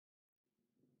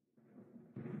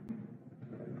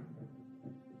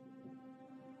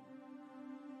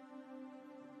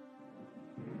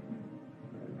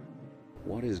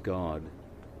what is God,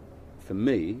 for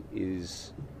me,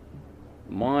 is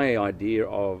my idea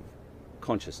of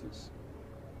consciousness.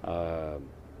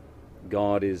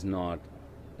 God is not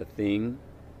a thing,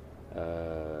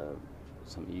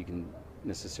 something you can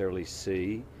necessarily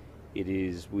see. It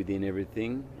is within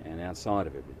everything and outside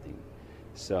of everything.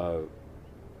 So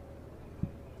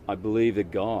I believe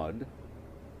that God,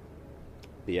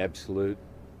 the absolute,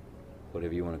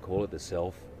 whatever you want to call it, the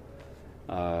self,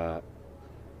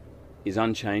 is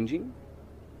unchanging,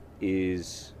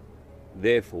 is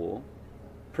therefore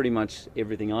pretty much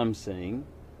everything I'm seeing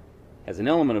has an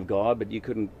element of God, but you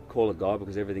couldn't call it God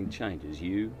because everything changes.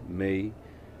 You, me,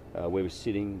 where we're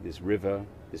sitting, this river,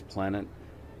 this planet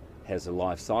has a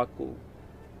life cycle,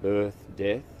 birth,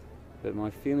 death. But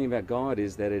my feeling about God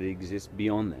is that it exists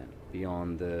beyond that,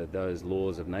 beyond those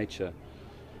laws of nature.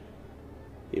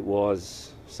 It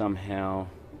was somehow,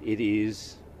 it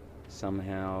is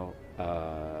somehow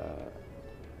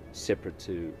separate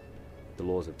to the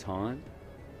laws of time,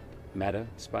 matter,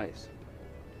 space.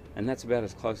 And that's about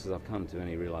as close as I've come to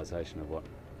any realization of what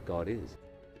God is.